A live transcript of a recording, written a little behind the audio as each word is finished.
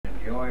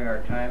enjoy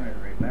our time and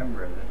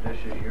remember that this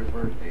is your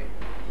birthday.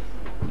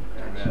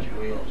 And that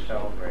we'll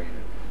celebrate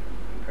it.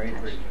 Pray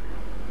for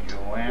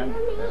Joanne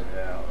that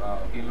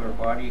I'll heal her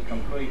body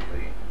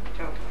completely.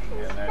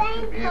 And that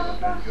she'll be able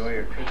to enjoy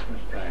her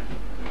Christmas time.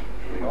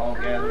 We all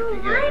gather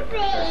together,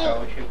 let's our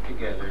fellowship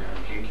together in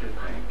Jesus'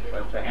 name.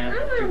 Let's the hands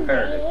of two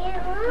parents.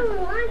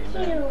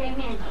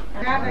 Amen.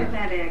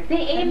 Amen.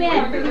 Say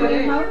amen.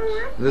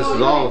 This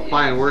is all the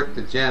fine work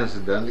that Janice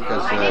has done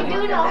because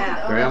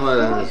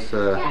Grandma is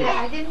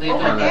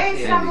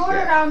There's some more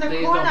around the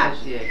corner.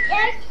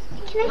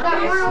 You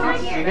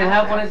can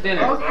have one at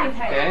dinner.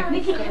 Okay.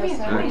 Nikki, come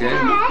here.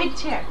 Okay. Big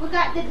chair. We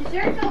got the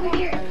dessert over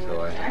here.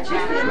 So I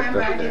Just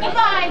remember. Come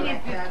on,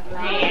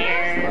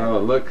 there. Oh,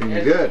 looking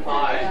good.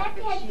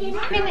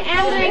 And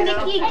Amber and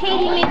Nikki and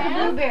Katie made the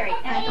blueberry.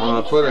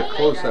 I'll put a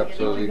close up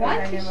so you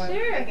can.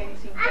 Sure.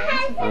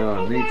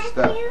 Oh, neat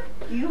stuff.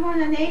 You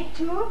want an egg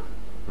too?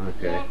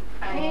 Okay.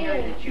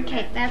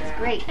 Okay, that's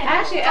great.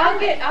 Actually, I'll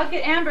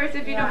get Amber's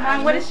if you don't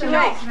mind. What does she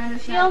like?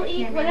 She'll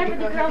eat whatever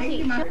the girls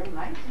eat.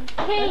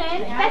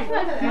 Kaylin, that's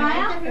what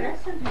smile.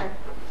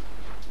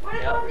 What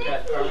about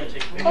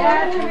Nikki?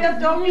 Yeah, it's a real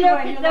dopey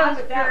one. You love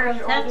it, that Girls,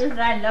 was that's what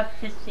I love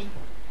to see.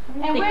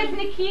 And where's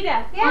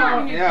Nikita?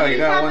 Yeah. Yeah, you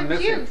got one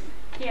missing.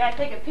 Here, I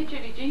take a picture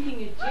of you drinking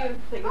your juice,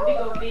 like a big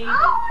old baby.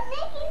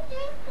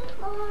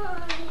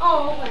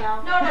 Oh,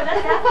 well. No,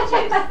 that's apple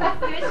juice.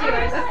 Here's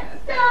yours.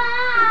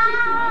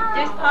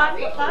 There's pot.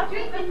 Pot.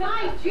 Drinking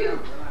my juice.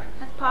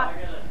 That's pot.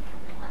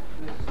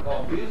 This is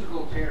called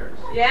musical chairs.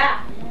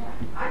 Yeah.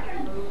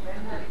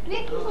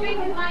 Nikki's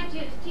drinking my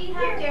juice. Gee,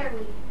 how dare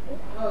we?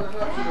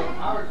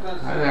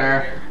 Hi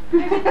there.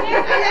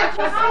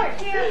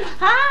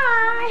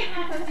 Hi.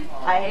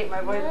 I hate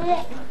my voice.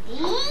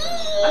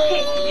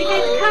 Okay, you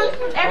guys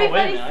come.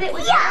 Everybody sit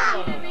with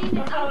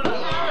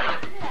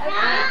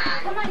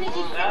Come on, Nikki,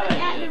 sit with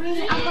Aunt Lorene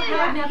and Uncle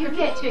Howard. Now you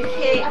get your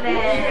Caitlin,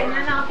 and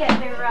then I'll get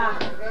their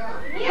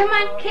Come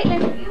on,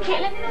 Caitlin.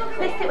 Caitlin,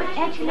 let's sit with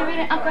Auntie Lorene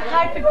and Uncle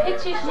Howard for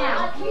pictures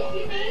now. Did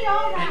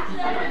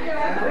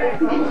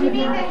you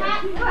need the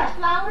hat and what,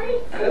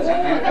 flowers? That's a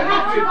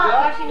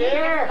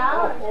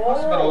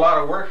Must have been a lot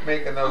of work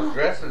making those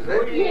dresses, eh?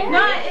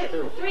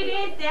 No, 3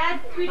 days, Dad.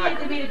 3 days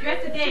they made a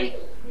dress a day.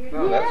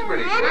 No, that's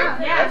pretty good. Yeah.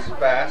 That's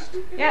fast.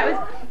 Yeah, it was.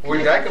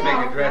 Wish I could make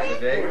a dress a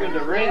day. Look at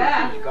the ring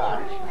she's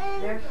got.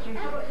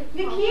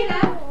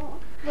 Nikita,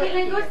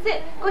 Caitlin, go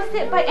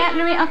sit by Aunt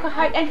Lorene, Uncle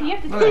Howard, and you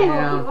have to sit.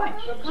 Mama,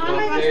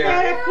 is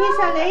there a piece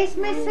of lace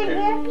missing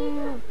here?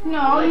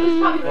 No, it's just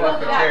probably Pull up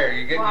close a up. chair.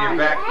 You're getting your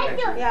back.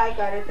 Yeah, I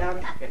got it down.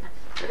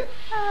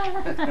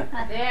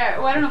 There.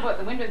 Well, I don't know about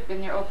the window's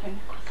been there open.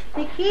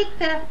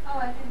 Nikita,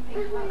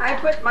 I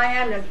put my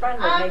hand in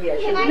front of it, maybe I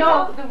should.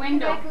 No, the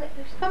window.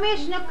 come here,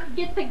 Snook.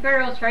 Get the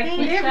girls right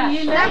Snook, this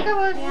side.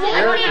 was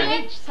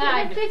Each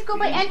side. Please go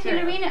by Auntie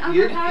Lorene and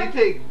You, Uncle Howard.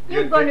 you take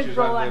You're good gonna pictures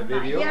go on on the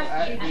video.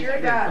 Yes, she sure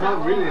They does. come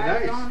out really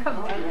nice. Come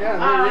on. Yeah,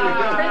 they're really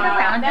good. Turn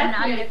around and That's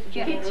I'll good. lift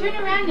you. Okay, turn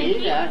around, Nikki.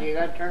 Yeah, you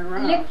gotta turn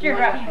around. Lift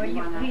her up, will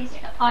you please?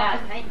 On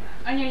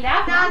your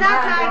lap. No, not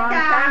like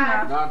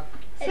that. Not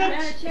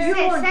You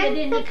won't get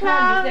any Santa time. You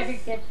Claus. better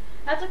get.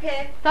 That's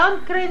okay.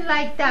 Don't grin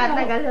like that,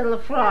 like a little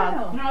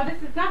frog. No,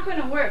 this is not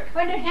going to work.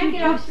 Why don't Can't you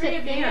get all two three sit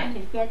of you there in.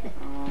 together?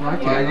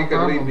 well, you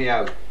can leave me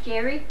out.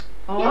 Jerry?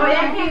 Oh,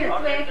 yeah, here.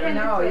 This way. I can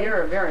No, this way.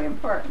 you're very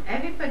important.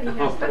 Everybody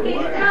has to Okay, be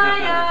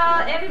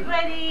smile,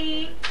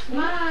 everybody.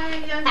 Smile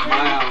on the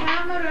Smile.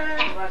 camera.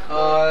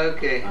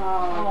 Okay.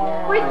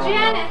 With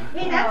Janet.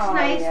 Hey, that's Oh,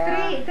 nice.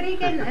 yeah. Three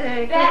can,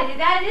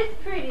 That is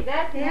pretty.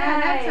 That's yeah,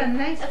 nice. that's a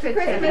nice picture.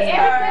 Christmas.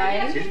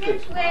 Yeah. Everybody She's looking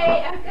good. this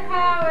way. Uncle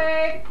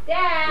Howard, You know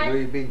Dad,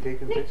 you've been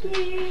taking pictures?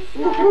 Nikki.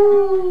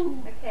 Woohoo!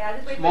 Okay, I'll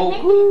just wait for Smoke.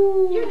 Nikki.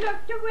 You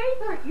looked away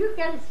for it. You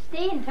gotta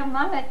stay until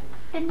Mama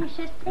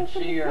finishes Let's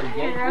taking see your pictures.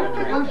 Yeah.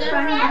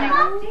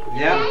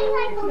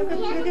 Look at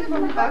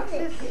beautiful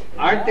boxes.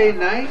 Aren't they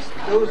nice?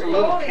 Those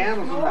little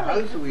candles in the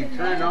house that we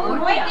turn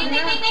on. Wait.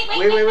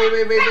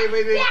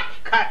 Wait.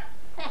 Cut.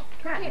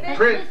 But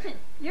Print. listen,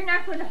 you're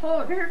not gonna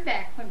hold her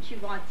back when she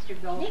wants to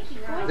go.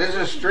 This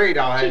is straight,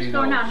 I'll have She's you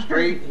going know. on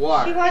Straight She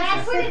water. wants Dad,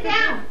 to put sit it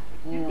down.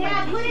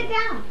 Dad, put it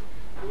down.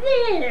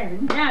 There,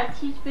 now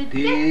she's been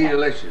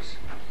Delicious.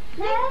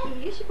 That's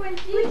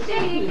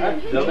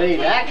delayed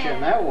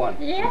action, that one.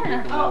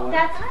 Yeah. Oh,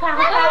 that's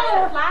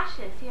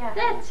flashes, yeah.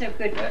 That's a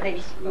good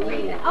place for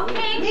you.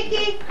 Okay.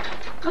 Nikki,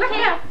 Look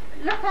out.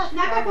 Look out.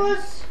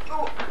 Knuckles.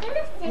 Look at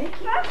this.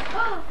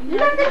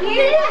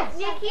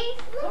 Nikki.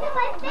 Look at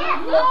my bed.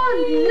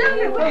 Oh, look at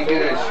You what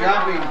get a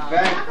shopping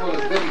bag full of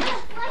goodies.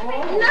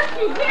 Look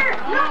here.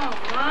 Oh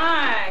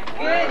my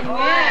goodness.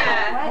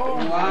 Oh,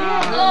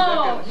 wow. Oh,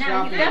 Look at the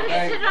now you shopping gotta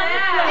bag. sit on the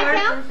floor.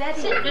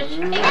 Sit, just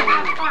take them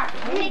apart.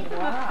 Take them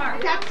apart.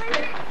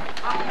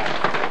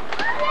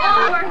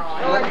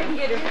 Oh, I didn't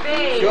get her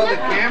face. Show the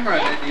camera,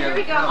 then you. Here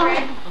we go,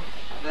 Ray.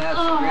 That's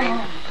great.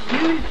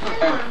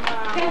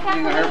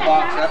 Clean her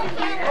box up.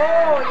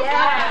 Oh,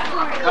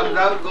 yeah. Comes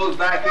out, goes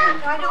back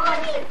in. I don't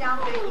want to sit down,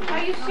 baby.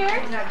 Are you sure?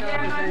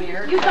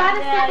 Here. You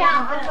gotta sit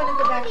down. I'm going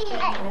to go back to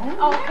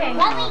Okay.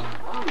 Mommy.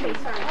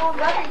 Oh,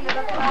 Robin, you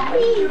look like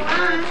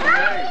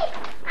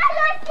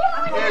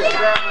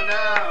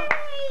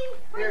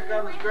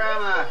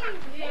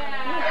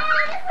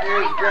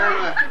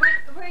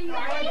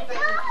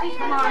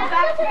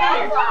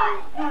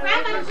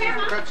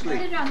sleep.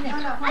 Sit on this.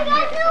 I got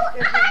no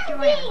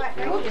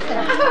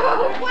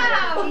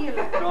undies.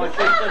 No, it's just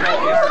that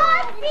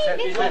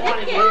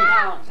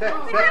Sit.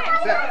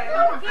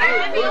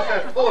 Where's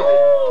that foot?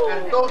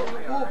 And don't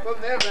move from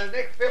there for the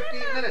next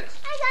 15 minutes.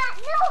 I got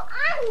no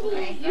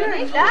undies. You're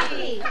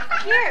lucky.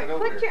 Here,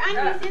 put your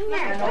undies in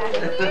there.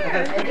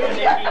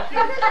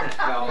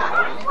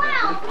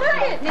 Wow, look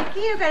at Nikki,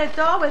 you got a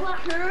doll with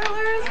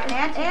curlers and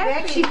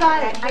everything. She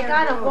got it. I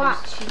got a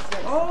watch, she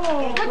says.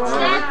 Oh, What's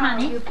that,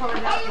 honey? You pull it I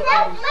out.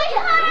 love my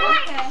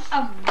heart.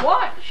 A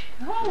watch.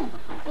 Oh,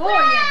 boy.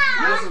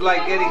 This is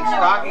like getting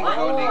stockings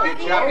when you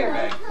get shopping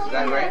bags. Is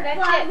that right?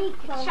 That's it.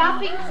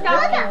 Shopping,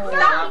 stocking,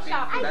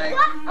 stocking. Bags,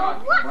 stocking,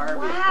 Barbie.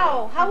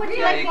 wow. How would you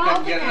Yeah, like you to couldn't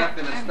open get it? enough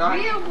in a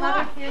stocking.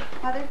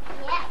 Mother?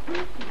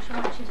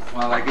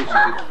 Well, I guess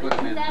you could put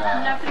them in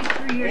Lovely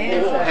for your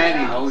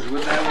pantyhose.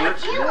 Wouldn't that work?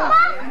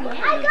 I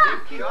got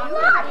lots of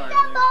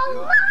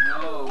those.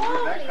 No,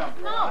 where'd that come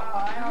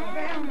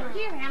from?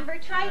 Here, Amber,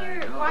 try your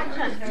watch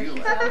on her.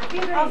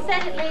 I'll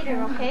send it later,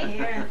 okay?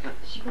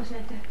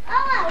 Oh,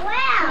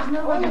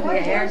 wow. Your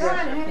hair's There.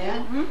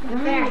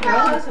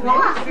 Wow, look what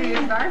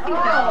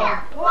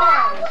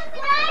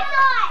I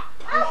got.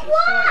 A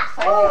watch.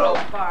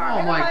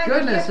 Oh my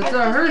goodness, it's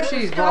a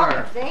Hershey's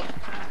bar.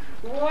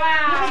 Is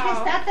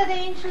that the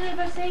angel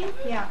ever sing?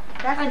 Yeah,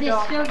 that's Are the they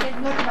doll. still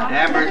getting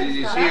Amber, did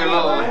you see your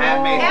little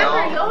handmade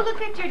Amber, doll? go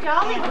look at your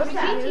dolly.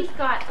 Sweetie's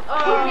got.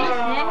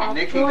 Oh,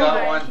 Nikki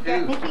got one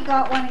too. Nikki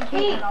got one and Hey,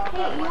 Kate got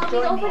hey, one. you want me to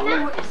open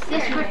that?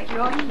 this for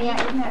Jordan?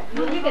 Yeah, isn't that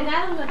Look at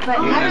that one. But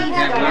You Abby's just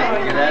can't wait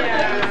to get got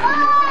out of there.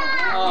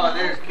 Oh, Oh,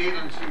 there's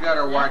Caitlin. She got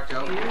her watch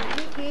out. it.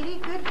 Katie,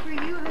 good for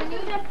you, honey.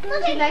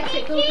 look She at likes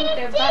it goes with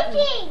their buttons.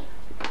 Tiki.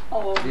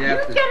 You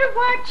have to. Get a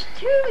watch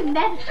too, and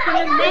that's I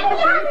gonna match got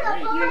your.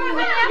 one. You're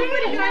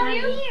Put it on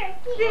you.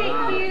 Thank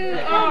you.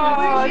 Oh,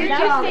 you you're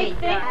just say say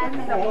thank you.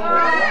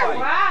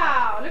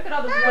 wow. Look at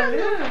all those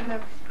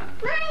balloons.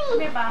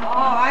 Mine. Oh,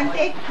 aren't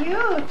they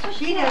cute?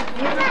 She does I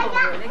beautiful. got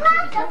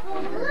lots of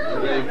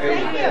balloons. Very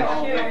Thank you.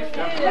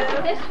 Look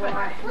at this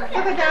one. Look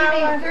at that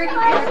one. Look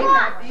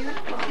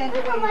Send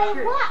at away my your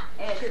shirt.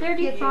 watch.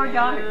 $34.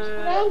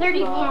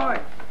 $34.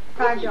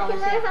 Can I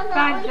have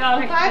that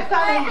one?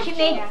 $5. She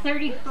made I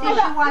 34.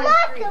 got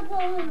lots of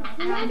balloons.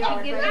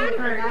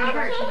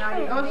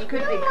 Those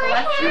could be She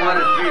collections.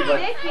 wanted 3, but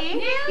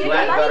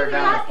Glenn got her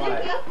down to 5.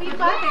 You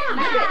got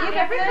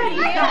everybody.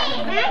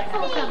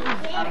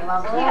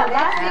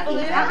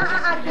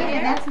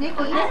 Yeah, that's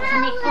Nikki's. That's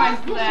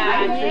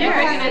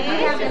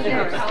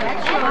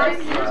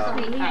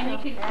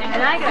Nikki's.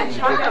 And I got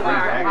chocolate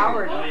bar.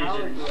 Howard. My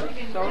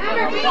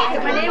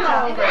name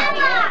all over it.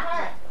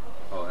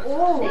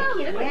 Oh, that's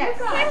Yes.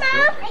 Hey,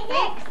 Mom.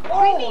 Thanks.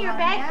 Bring me your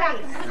bag back.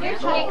 There's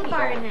Oh, chocolate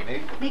bar in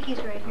it. Nikki's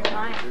right here.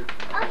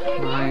 Okay.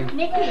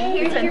 Nikki,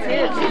 here's your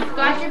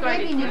Got your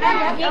baby, Nikki.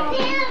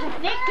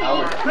 Nikki,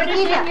 Put it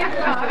in your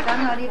phone.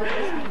 I'm not even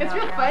listening. It's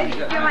real now. funny.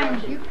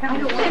 You come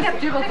to Pick up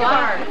Jubal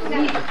bar. I'm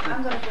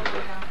gonna put it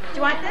down. do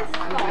you want this?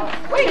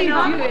 What are you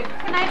doing?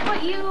 Can I put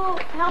you,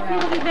 help you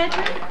with your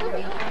bedroom?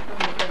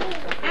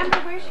 Amber,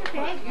 where's your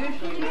bag?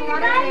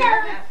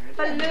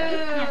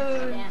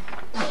 Balloons.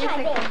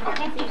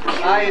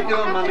 How you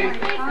doing, Mommy?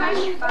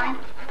 Fine.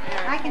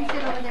 I can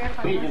sit over there if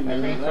I Feed them want.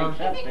 and they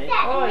lights up, eh?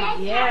 Oh,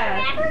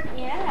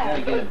 yeah.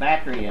 Gotta get a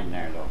battery in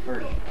there though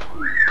first.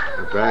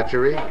 The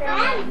battery? Look at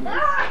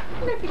that.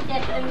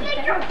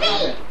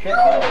 Check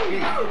that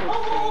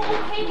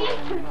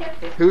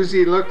sheet. Who's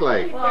he look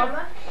like?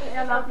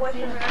 Yeah. What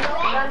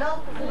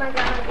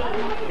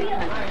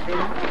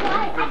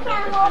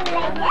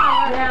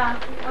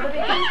a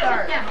big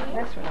start.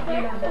 That's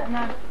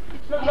right.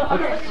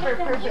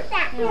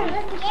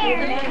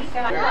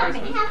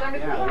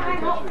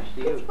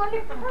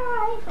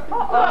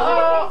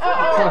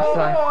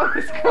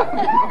 It's gonna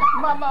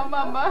cry.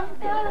 Mama.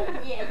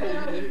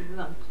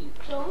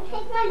 Don't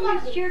take my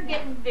luggage. You're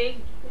getting big.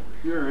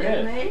 Sure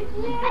is. I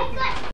got